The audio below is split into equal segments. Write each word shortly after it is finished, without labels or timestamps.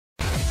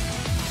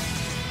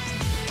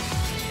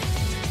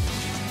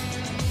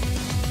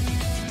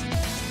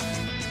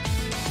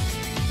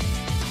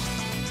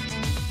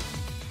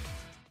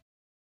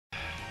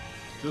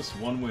Just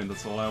one win,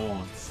 that's all I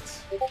want.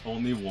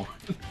 Only one.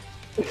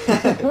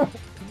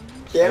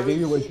 Can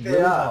we keep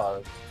it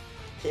up?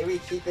 Can we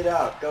keep it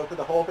up? Go for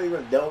the whole thing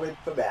with no win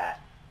for Matt.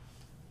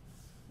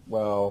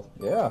 Well,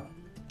 yeah.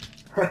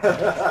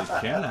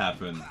 It can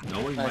happen.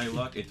 Knowing my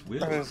luck, it will.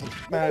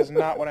 That is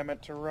not what I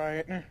meant to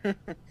write.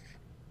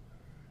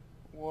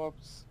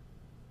 Whoops.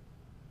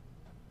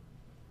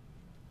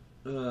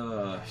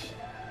 I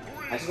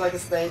just like to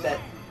say that.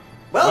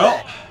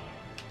 Well.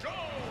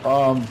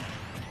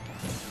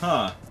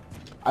 Huh.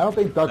 I don't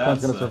think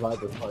Duckman's gonna survive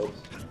this fight.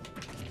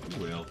 He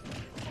will.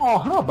 Oh,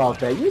 how about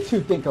that? You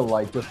two think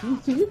alike.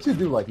 You two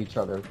do like each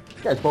other.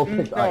 You guys both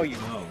picked Ike.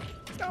 No.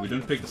 We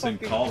didn't pick the same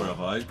color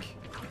of Ike.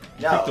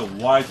 You No. picked a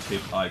white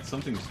tip Ike.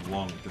 Something's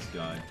wrong with this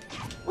guy.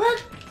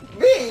 What?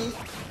 Me?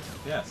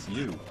 Yes,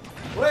 you.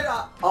 What?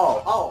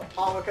 Oh,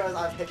 because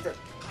I picked a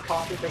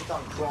coffee based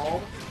on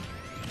Chrome?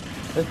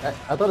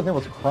 I thought his name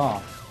was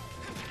Crom.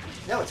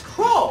 No, it's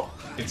Chrome!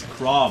 It's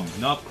Crom,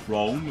 not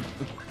Chrome.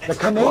 The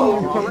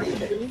Canadian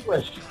corrected in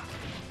English.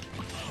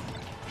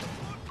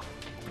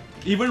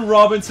 Even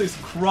Robin says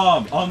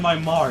Crom on my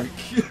mark.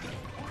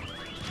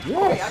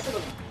 Wait, I can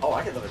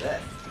live with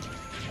this.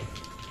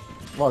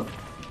 Look,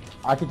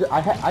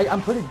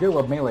 I'm pretty good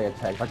with melee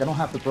attacks. Like, I don't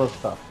have to throw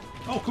stuff.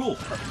 Oh, cool.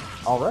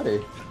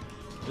 Already.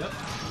 Yep.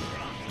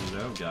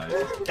 Hello, guys.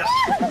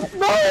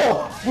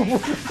 No!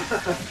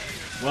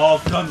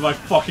 Welcome, my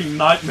fucking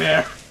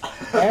nightmare.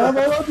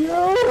 Animal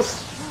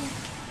abuse!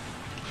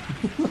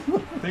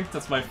 I think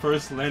that's my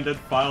first landed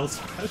file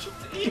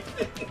specialty.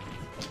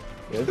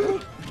 Is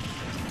it?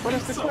 What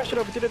is the question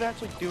of did it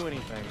actually do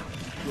anything?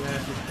 Yeah,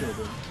 you killed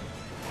him.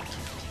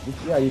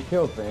 Yeah, you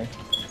killed me.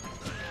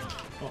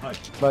 Oh, hi.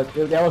 But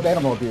that was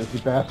animal abuse, you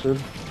bastard.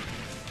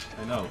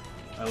 I know.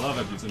 I love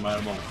abusing my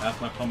animal. Ask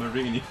my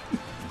Pomeranian.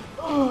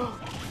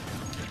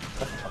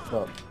 That's fucked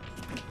up.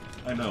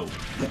 I know.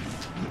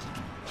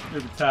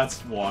 Maybe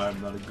that's why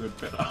I'm not a good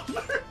pet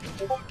owner.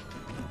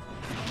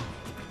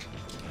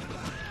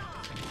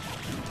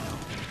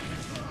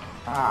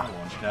 I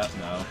want cat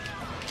now.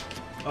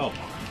 Oh.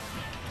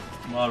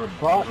 Mara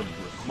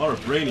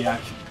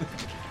Brainiac.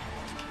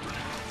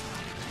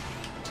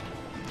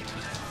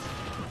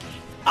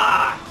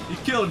 He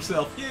killed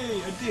himself!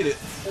 Yay, I did it!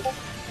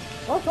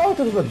 That's all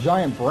because there's a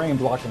giant brain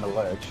blocking the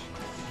ledge.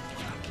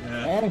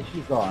 Yeah. And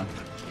she's gone.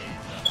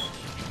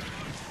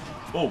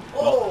 Oh,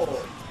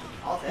 Oh!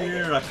 I'll take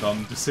here I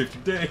come to save the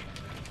day.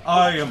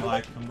 I come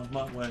on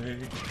my way.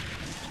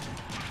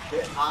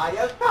 it. I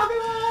am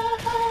coming!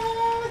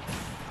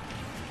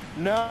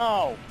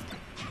 No!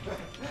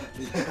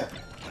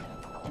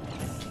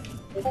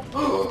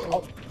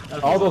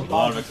 All those a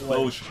lot of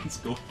explosions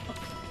go on.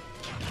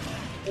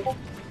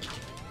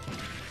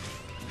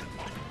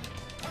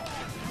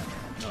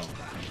 No.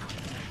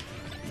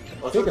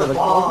 What's with the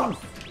bombs?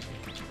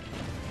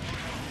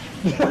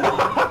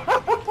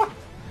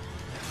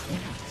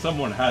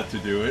 Someone had to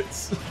do it.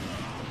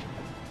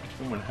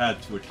 Someone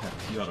had to attack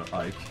the other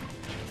Ike.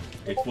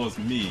 It was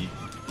me,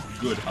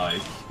 good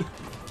Ike.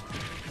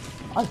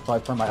 I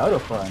fight for my other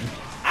friend.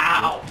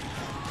 Ow!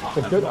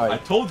 It's a good I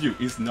Ike. told you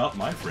he's not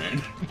my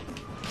friend.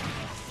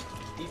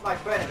 He's my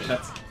friend.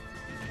 That's...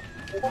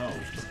 No.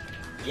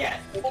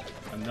 Yes.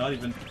 I'm not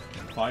even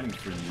fighting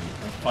for you.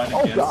 I'm fighting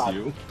Oh, against God.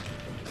 you.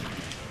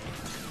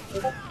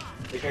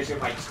 Because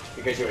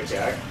you're a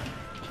jerk.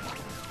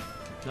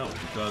 No,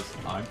 because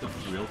I'm the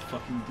real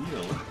fucking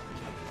deal.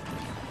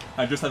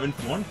 I just haven't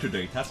won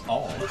today, that's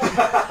all.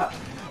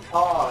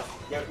 Oh,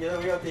 you're the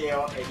real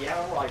deal. If you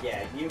haven't won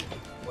yet, you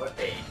would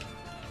be.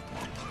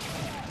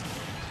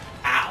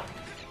 Ow!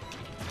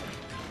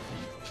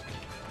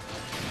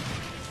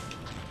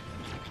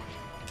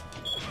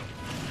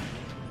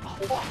 Oh,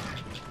 fuck.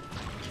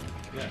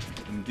 Yeah,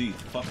 indeed,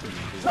 fucking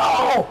indeed.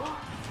 No!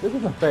 This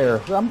isn't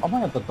fair. I'm gonna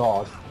have the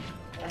dog.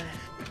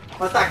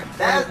 What's that?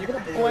 That's You're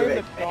gonna blame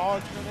the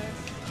dog for this?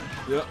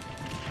 Yep.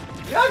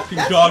 Yeah,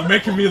 Fucking dog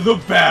making me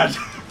look bad.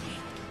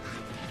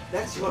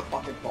 That's your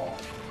fucking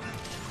fault.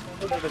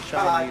 They're the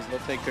Chinese, they'll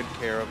take good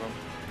care of them.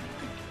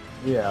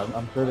 Yeah,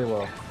 I'm sure they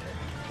will.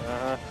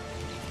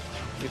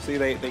 You see,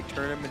 they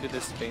turn them into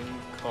this thing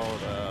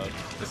called,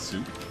 A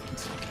soup.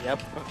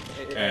 Yep.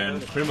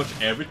 And pretty much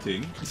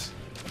everything.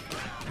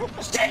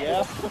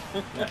 Yeah.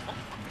 Yeah,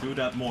 do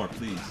that more,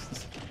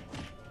 please.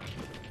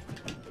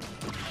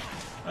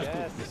 Alright,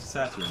 cool. Yes. This is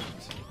Saturn.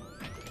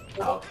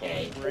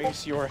 Okay.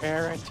 Embrace your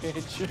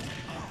heritage.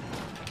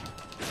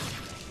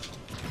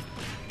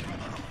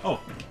 Oh,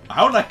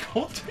 how did I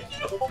counter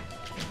you?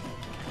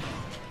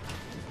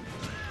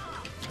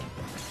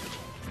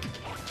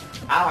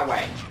 Out of my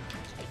way.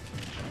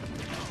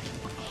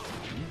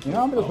 You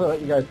know, I'm gonna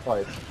let you guys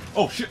fight.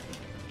 Oh shit!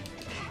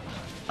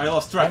 I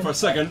lost track for a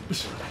second.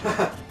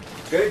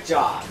 Good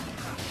job.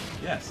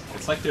 Yes,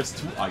 it's like there's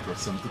two Ike or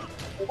something.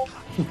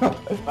 But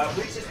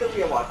which is gonna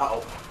be a one?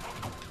 Uh-oh.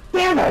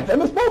 Damn it! I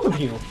missed both of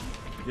you!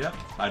 Yeah,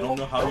 I don't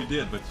know how you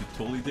did, but you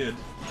totally did.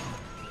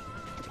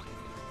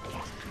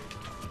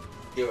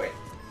 Do it.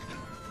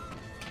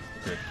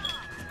 Okay,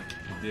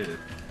 you did it.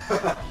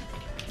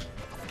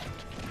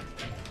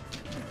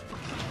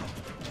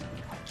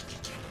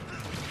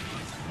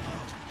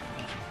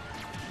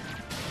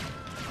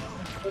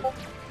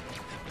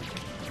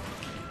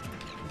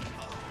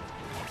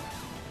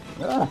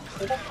 Ah,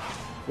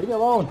 leave me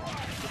alone.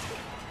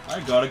 I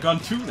got a gun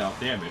too now,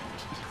 damn it.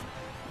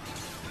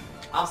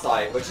 I'm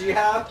sorry, what do you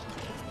have?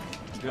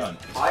 Gun.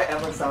 I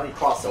ever suddenly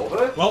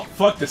crossover? Well,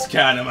 fuck this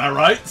can, am I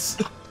right?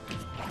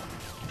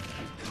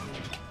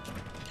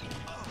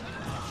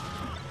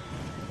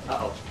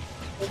 Uh-oh.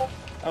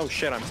 Oh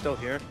shit, I'm still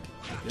here.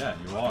 Yeah,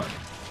 you are.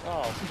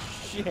 Oh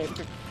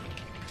shit.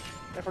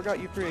 I forgot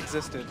you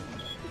pre-existed.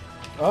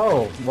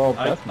 Oh, well,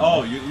 that's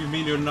oh, you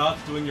mean you're not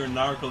doing your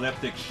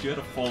narcoleptic shit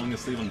of falling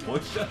asleep on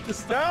voice chat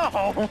this time?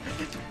 No!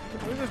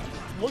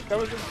 I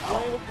was just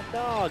playing with the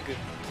dog.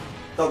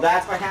 So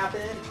that's what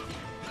happened?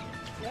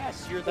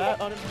 Yes, you're that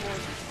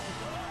unimportant.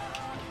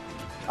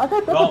 I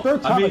thought that's Well, the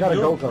third time I mean, got a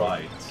you're go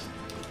right.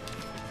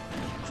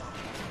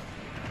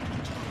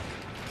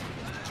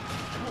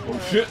 Oh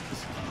shit!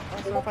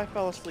 Also, if I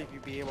fell asleep,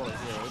 you'd be able to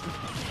hear it.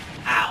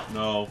 Ow.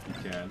 No, you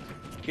can't.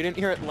 You didn't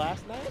hear it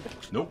last night?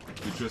 Nope,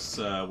 you just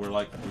were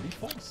like, did he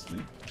fall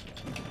asleep?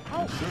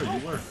 How, Sure,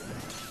 you were.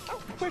 How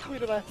quickly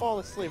did I fall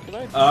asleep? Did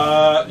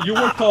I... You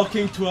were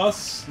talking to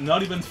us,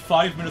 not even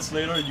 5 minutes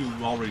later, you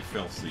already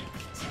fell asleep.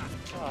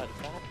 God,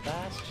 that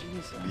fast,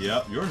 Jesus.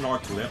 Yep, you're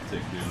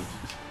narcoleptic, dude.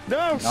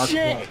 No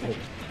shit!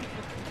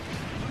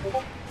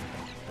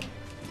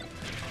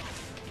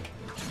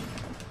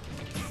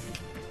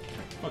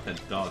 Fuck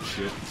that dog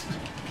shit.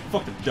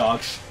 Fuck the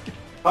dog shit.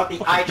 Fuck the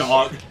Fuck ice the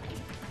dog. shit.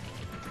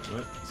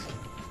 What?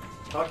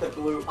 Fuck the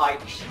blue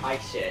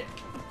ice shit.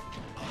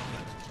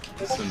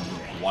 Some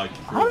white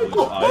How did privilege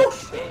you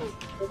ice. I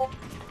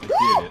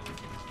did it.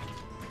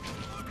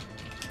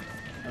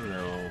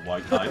 Hello,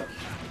 white Ike.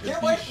 Get It's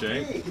away me, from Shay.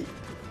 me!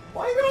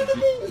 Why are you going to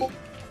me?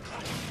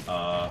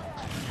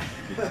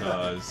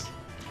 Because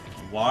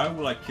why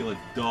would I kill a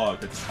dog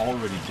that's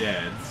already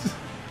dead?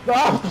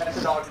 That's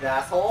the dog's an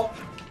asshole.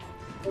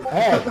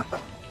 Hey,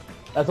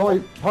 that's only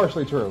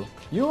partially true.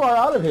 You are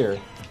out of here.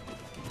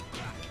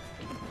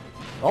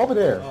 Over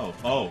there.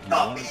 Oh, you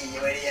Not want me, it?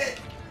 you idiot!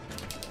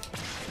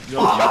 No,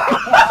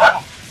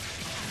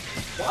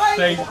 Why?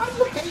 Thank- Why do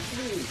you hate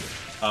me?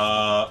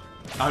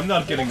 I'm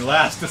not getting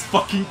last this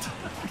fucking time.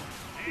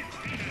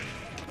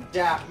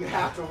 Jack, you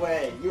have to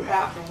win. You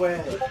have to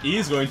win.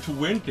 He's going to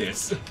win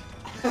this.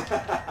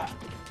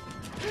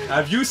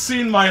 Have you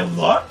seen my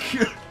luck?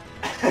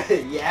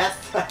 Yes.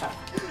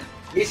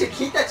 You should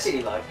keep that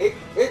shitty luck. It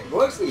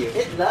works for you.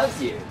 It loves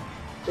you.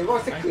 It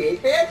wants to create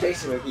fan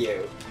fiction with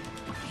you.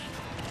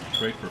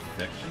 Great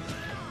perfection.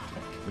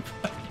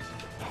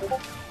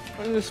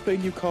 What is this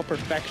thing you call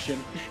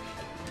perfection?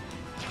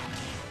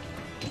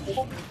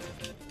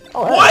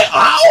 Oh, hey. What?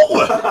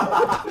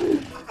 Ow!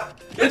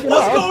 It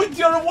was going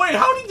the other way.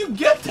 How did you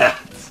get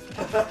that?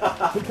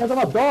 Because I'm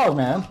a dog,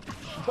 man.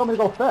 You told me to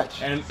go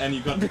fetch. And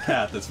you got the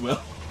cat as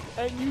well.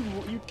 And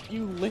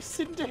you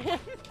listened to him?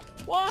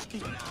 Why?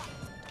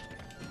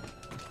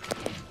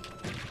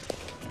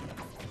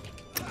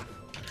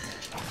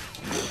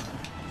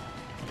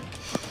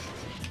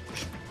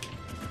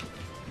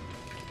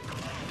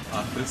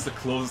 This is the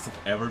closest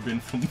I've ever been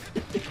from.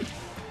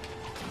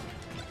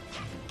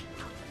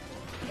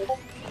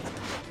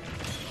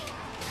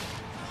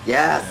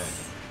 Yes.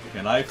 Okay.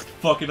 Can I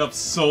fuck it up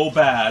so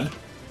bad?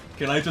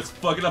 Can I just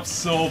fuck it up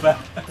so bad?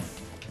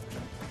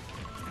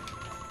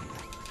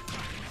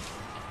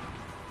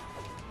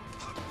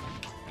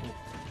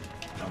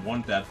 I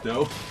want that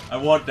though. I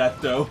want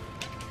that though.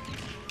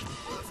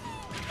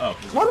 Oh.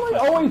 Why do I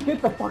always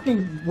get the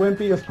fucking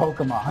wimpiest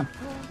Pokemon?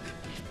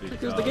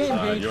 Because the game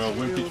hates you're a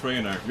wimpy you.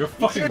 trainer. You're a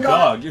fucking should've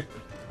dog.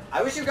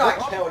 I wish you got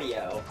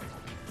Keldeo.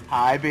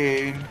 Hi,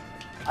 Bean.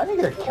 I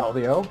didn't get a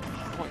Keldeo.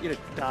 I want you to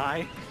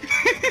die.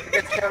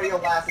 Because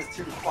Keldeo lasts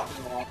too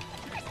fucking long.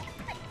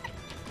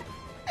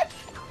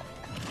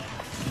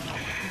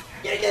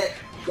 Get it.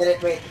 Get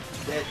it, wait.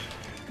 Get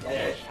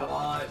it, come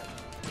on.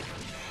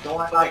 Don't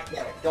let Mike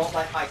get it. Don't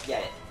let Mike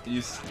get it.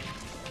 He's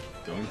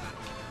going.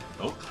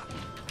 Oh.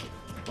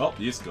 Well,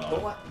 he's Don't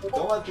gone.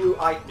 let Blue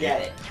Ike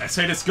get it. I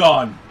said it's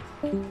gone.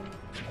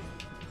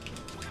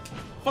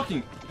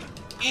 Fucking.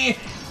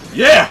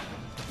 Yeah.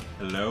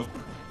 Hello.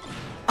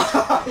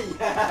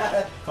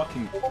 Yeah.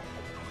 Fucking.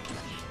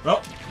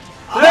 Well.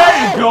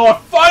 There you go. I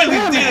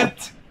finally did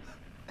it.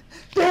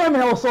 Damn it,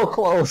 I was so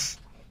close.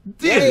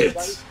 Did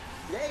it.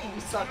 Yay,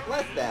 you suck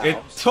less now.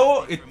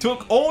 It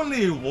took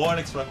only one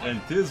extra,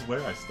 and this is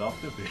where I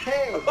stopped the video.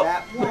 Hey,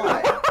 that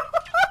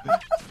one.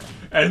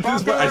 And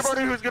this is where I.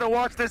 Everybody who's gonna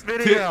watch this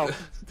video.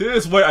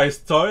 This is where I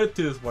started.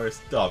 This is where I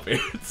stopped it.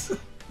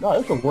 No,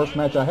 this is the worst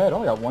match I had. I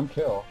only got one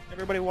kill.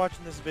 Everybody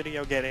watching this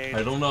video get AIDS.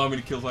 I don't know how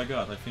many kills I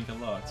got. I think a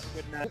lot.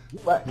 Good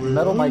night.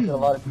 Metal might get a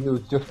lot of views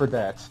just for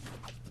that.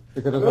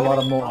 Because there's a lot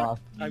of morons.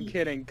 I'm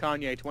kidding.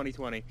 Kanye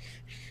 2020.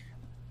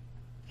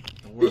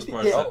 The worst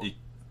part is that he.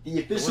 The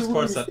The official worst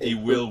part is that he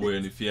will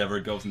win if he ever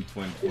goes in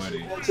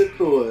 2020.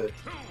 Official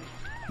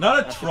Now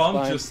that Trump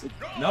fine.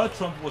 now that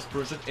Trump was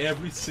president,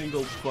 every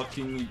single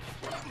fucking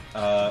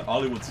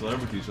Hollywood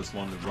celebrity just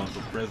wanted to run for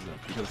president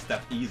because it's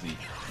that easy.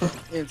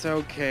 It's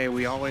okay.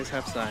 We always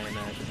have cyanide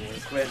to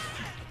work with.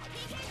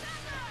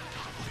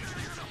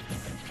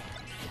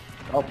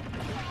 Oh.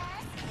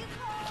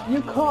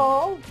 You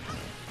call?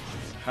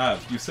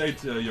 Have you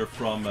said you're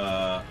from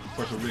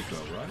Puerto Rico,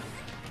 right?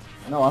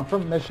 No, I'm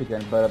from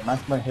Michigan, but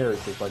that's my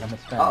heritage. Like I'm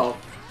Hispanic. Uh-oh.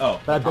 Oh.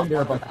 But I've been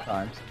there a bunch of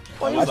times.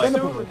 I was I've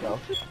been to like, Puerto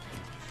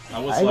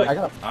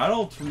Rico. I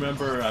don't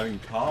remember having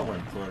power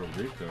in Puerto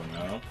Rico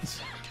now.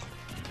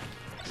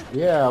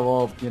 Yeah,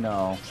 well, you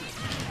know.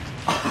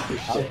 Oh,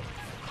 shit.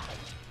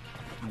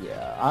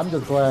 Yeah, I'm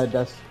just glad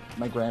that's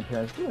my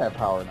grandparents do have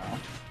power now.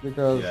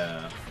 Because,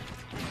 Yeah.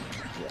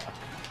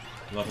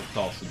 A lot of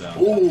toss down.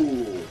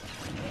 Ooh.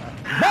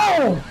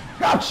 BOOM!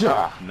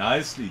 Gotcha!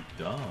 Nicely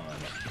done.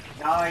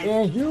 Nice.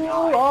 And you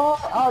are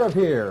out of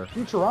here.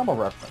 Futurama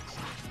reference.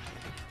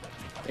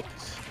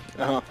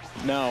 Oh,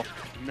 no.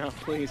 No,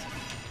 please.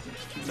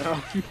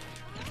 No.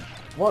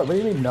 What do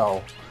you mean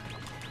no?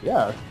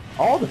 Yeah,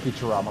 all the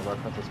Futurama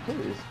references,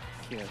 please.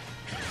 Yes.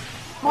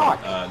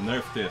 Fuck!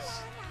 Nerf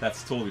this.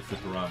 That's totally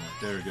Futurama.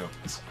 There you go.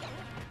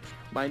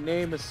 My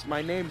name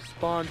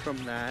spawned from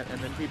that, and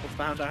then people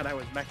found out I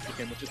was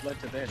Mexican, which has led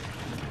to this.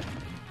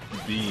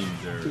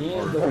 Beaner.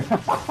 Or,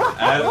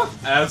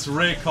 as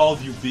Ray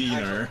called you,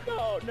 Beaner.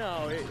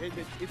 No, it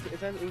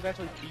was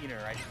actually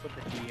Beaner. I just put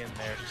the D in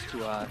there just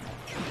to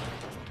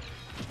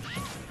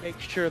make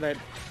sure that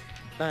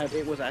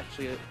it was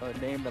actually a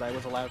name that I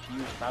was allowed to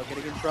use without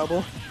getting in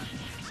trouble.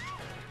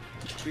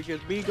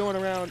 Because me going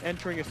around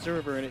entering a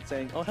server and it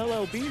saying, "Oh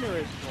hello, Beaner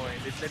is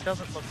joined," it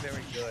doesn't look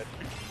very good.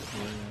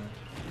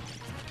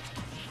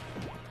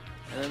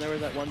 And then there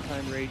was that one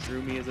time Ray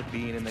drew me as a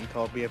bean and then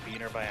called me a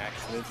beaner by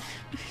accident.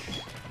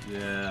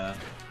 Yeah.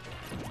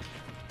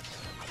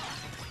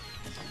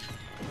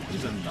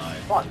 He's a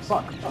knife.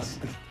 Fuck.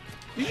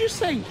 Did you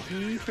say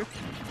he?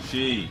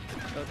 She.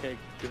 Okay,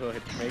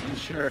 good. Making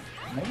sure.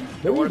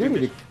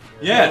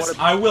 Yes,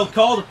 I will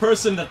call the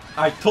person that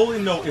I totally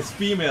know is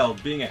female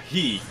being a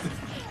he.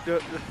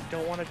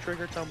 Don't want to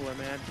trigger Tumblr,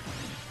 man.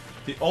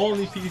 The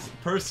only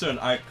person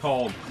I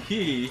called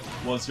he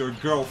was your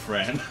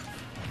girlfriend.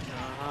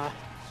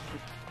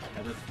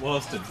 And it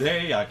was the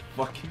day I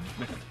fucking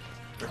met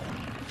her.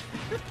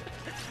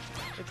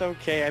 It's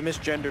okay, I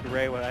misgendered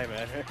Ray when I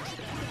met her.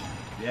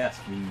 Yes,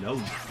 we know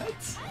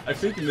that. I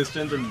think you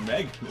misgendered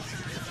Meg.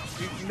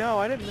 No,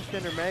 I didn't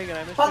misgender Megan,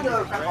 I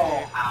misgendered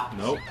Ray.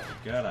 Nope,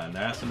 got an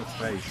ass in the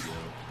face, yo.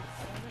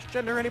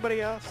 Misgender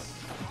anybody else?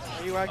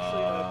 Are you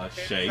actually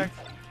Shade.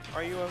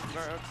 Are you a...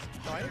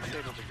 No, I didn't say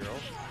it was a girl.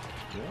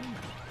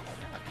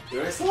 Yeah.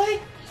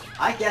 Seriously?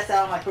 I guessed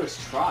that on my first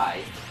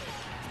try.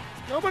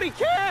 Nobody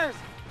cares!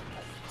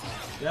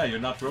 Yeah, you're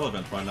not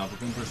relevant right now to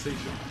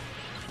conversation.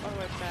 By the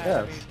way, Matt, Yes.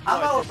 I mean,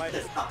 I'm what,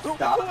 out. who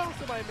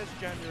else am I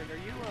misgendering?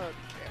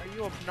 Are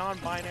you a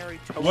non-binary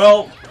token?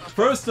 Well,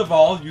 first of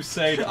all, you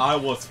said I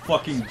was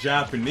fucking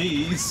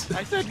Japanese.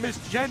 I said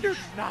misgendered,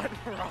 not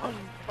wrong.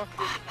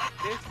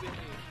 Fucking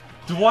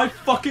Do I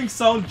fucking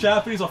sound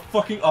Japanese or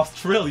fucking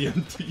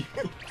Australian to you?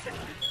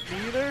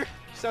 Neither? You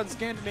sound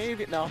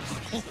Scandinavian. No.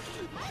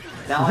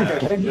 Sound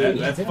like a...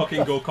 Let's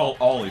fucking go call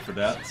Ollie for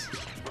that.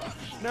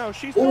 No,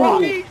 she's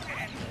Norwegian.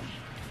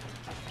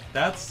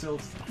 That's still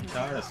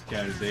kind of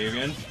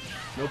Scandinavian.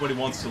 Nobody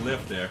wants to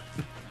live there.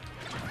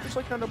 Just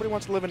like how nobody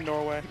wants to live in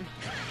Norway.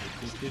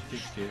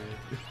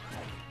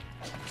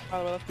 By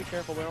the way, let's be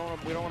careful. We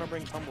don't want to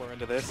bring Tumblr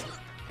into this.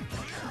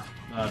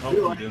 I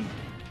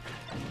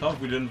hope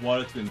we didn't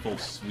want it to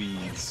involve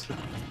Swedes.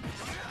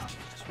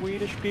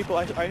 Swedish people.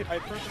 I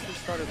purposely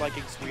started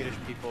liking Swedish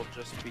people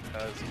just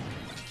because.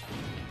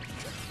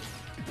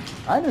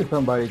 I knew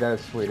somebody that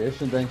is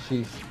Swedish, and then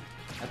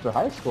after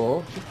high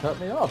school, she cut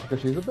me off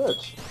because she's a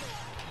bitch.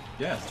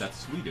 Yes,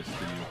 that's Swedish to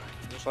you.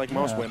 Just like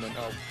most women.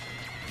 Oh.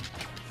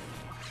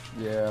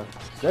 Yeah.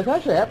 That's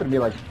actually happened to me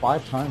like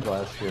 5 times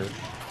last year.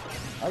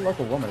 I like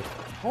a woman. It's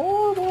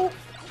horrible.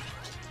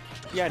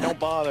 Yeah, don't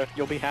bother.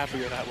 You'll be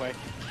happier that way.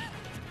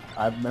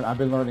 I've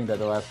been learning that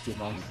the last few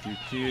months.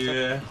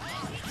 Yeah.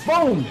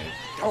 Boom!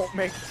 Don't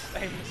make the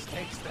same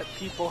mistakes that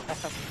people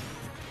have.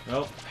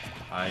 Well,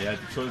 I had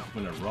the choice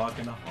between a rock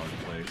and a hard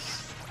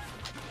place.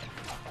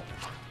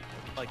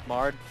 Like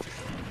Mard.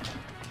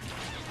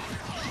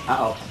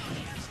 Uh-oh.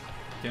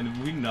 Can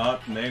we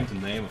not name the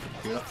name of a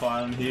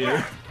pedophile in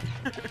here?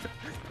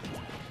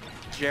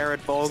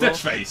 Jared Bogle.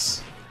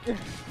 Stitchface!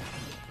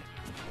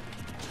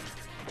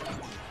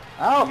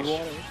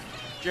 Ouch!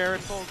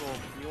 Jared Bogle,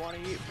 you want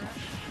to eat fresh?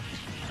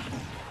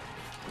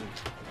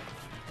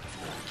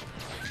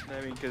 I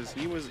mean, because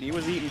he was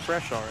eating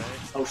fresh already.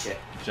 Oh shit.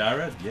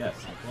 Jared? Yes,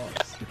 he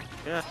was.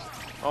 Yeah.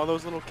 All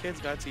those little kids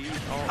got to eat.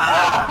 All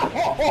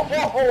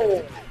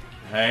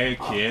Hey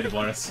kid,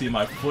 wanna see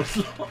my foot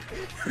long?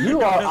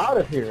 You are out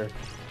of here.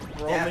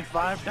 We're only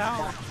 $5.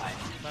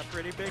 My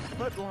pretty big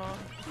foot long.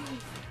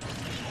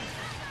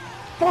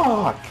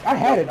 Fuck! I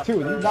had it too.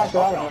 You knocked it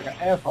out like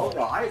an asshole. Oh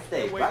no, I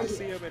stay right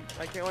here.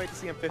 I can't wait to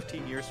see him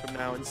 15 years from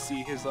now and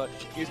see his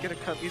he's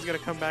gonna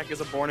come back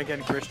as a born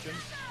again Christian.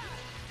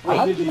 Wait,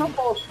 how did you not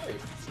fall asleep?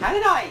 How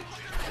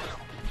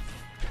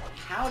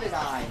did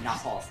I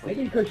not fall asleep?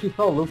 Maybe because she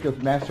saw Lucas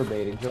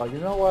masturbating. She's like, you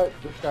know what?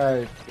 This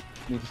guy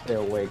needs to stay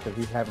awake because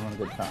he's having a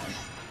good time.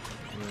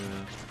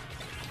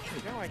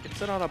 Now I can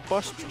sit on a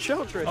bus for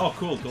children. Oh,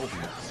 cool, golden.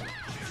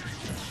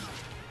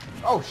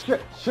 Oh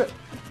shit, shit.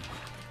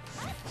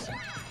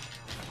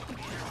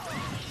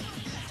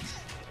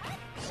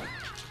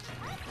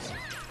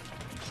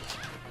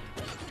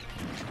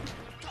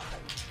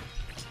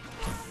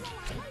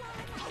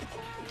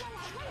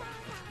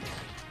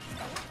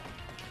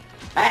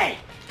 Hey!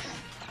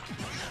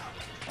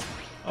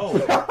 Oh,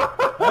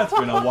 that's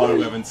been a while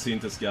we haven't seen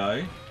this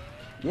guy.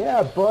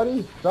 Yeah,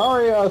 buddy.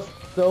 Sorry,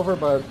 Silver,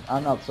 but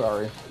I'm not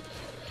sorry.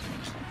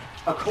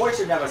 Of course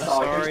you're never I'm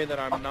sorry. sorry that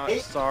I'm not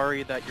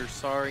sorry that you're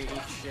sorry,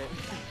 eat shit.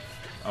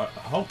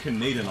 How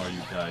Canadian are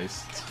you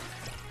guys?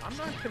 I'm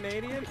not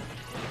Canadian.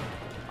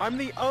 I'm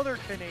the other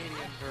Canadian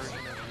version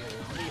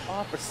of you. The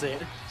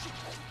opposite.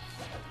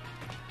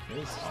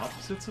 There's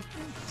opposites of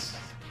things.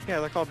 Yeah,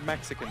 they're called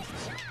Mexicans.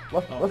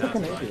 What's Oh, a that's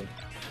Canadian?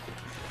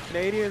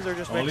 Canadians are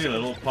just Only a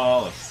Mexicans. little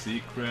pile of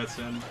secrets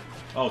and...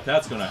 Oh,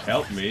 that's gonna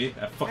help me.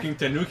 A fucking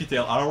Tanuki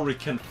tail, I already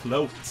can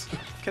float.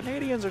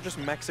 Canadians are just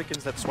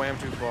Mexicans that swam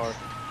too far.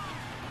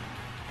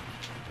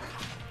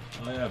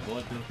 Oh yeah,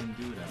 Blood Bill can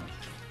do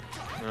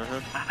that.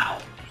 Uh-huh.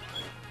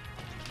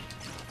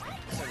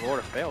 Lord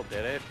of Fail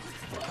did it.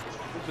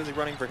 He's busy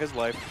running for his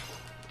life.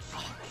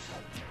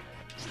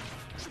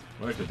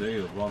 Where today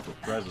he'll run for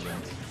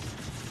president.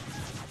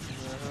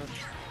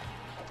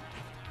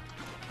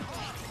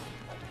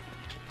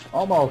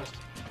 Almost.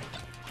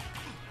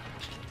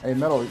 Hey,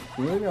 Metal,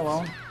 can you leave me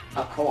alone?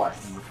 Of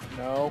course.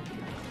 No.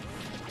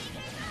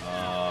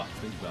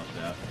 Think about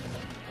that.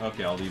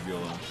 Okay, I'll leave you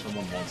alone.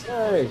 Someone wants to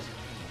Hey!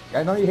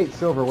 I know you hate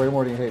Silver way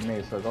more than you hate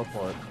me, so go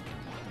for it.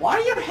 Why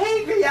do you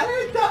hate me?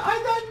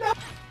 I don't know.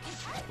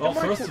 Well,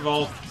 first of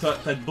all,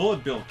 that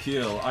Bullet Bill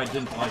kill, I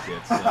didn't like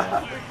it, so...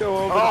 Go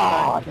over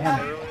Oh, the damn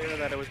fact it. earlier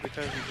that it was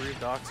because you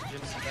breathed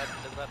oxygen. Is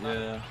that not?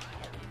 Yeah.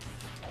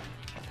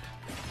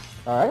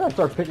 Alright, I gotta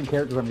start picking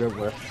characters I'm good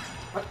with.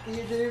 What do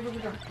you do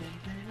with the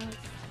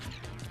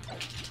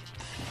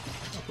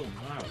Oh,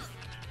 mouth.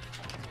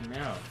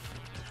 Mouth.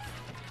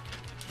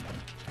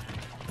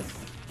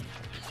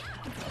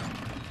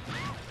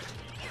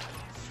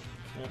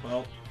 Oh,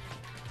 well.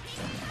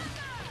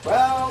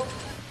 Well,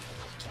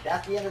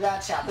 that's the end of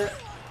that chapter.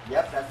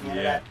 Yep, that's the end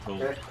Yeah, of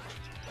that chapter.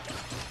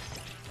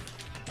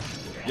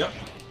 Yep.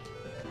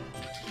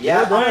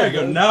 Yeah, There you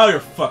go, now you're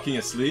fucking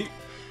asleep.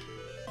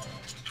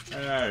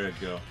 There you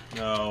go.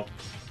 No.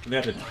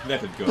 Let it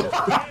go.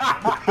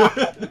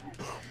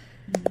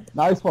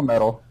 Nice one,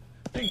 Metal.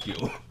 Thank you.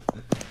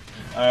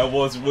 I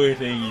was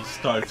waiting he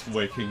starts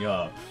waking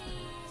up.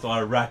 So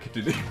I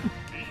racketed him.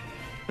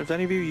 Has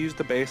any of you used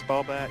the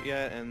baseball bat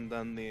yet and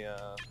done the,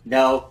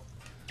 No.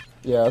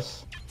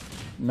 Yes.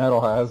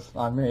 Metal has,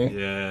 on me.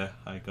 Yeah,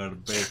 I got a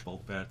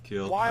baseball bat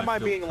kill. Why am I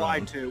feel being proud.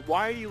 lied to?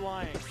 Why are you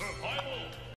lying?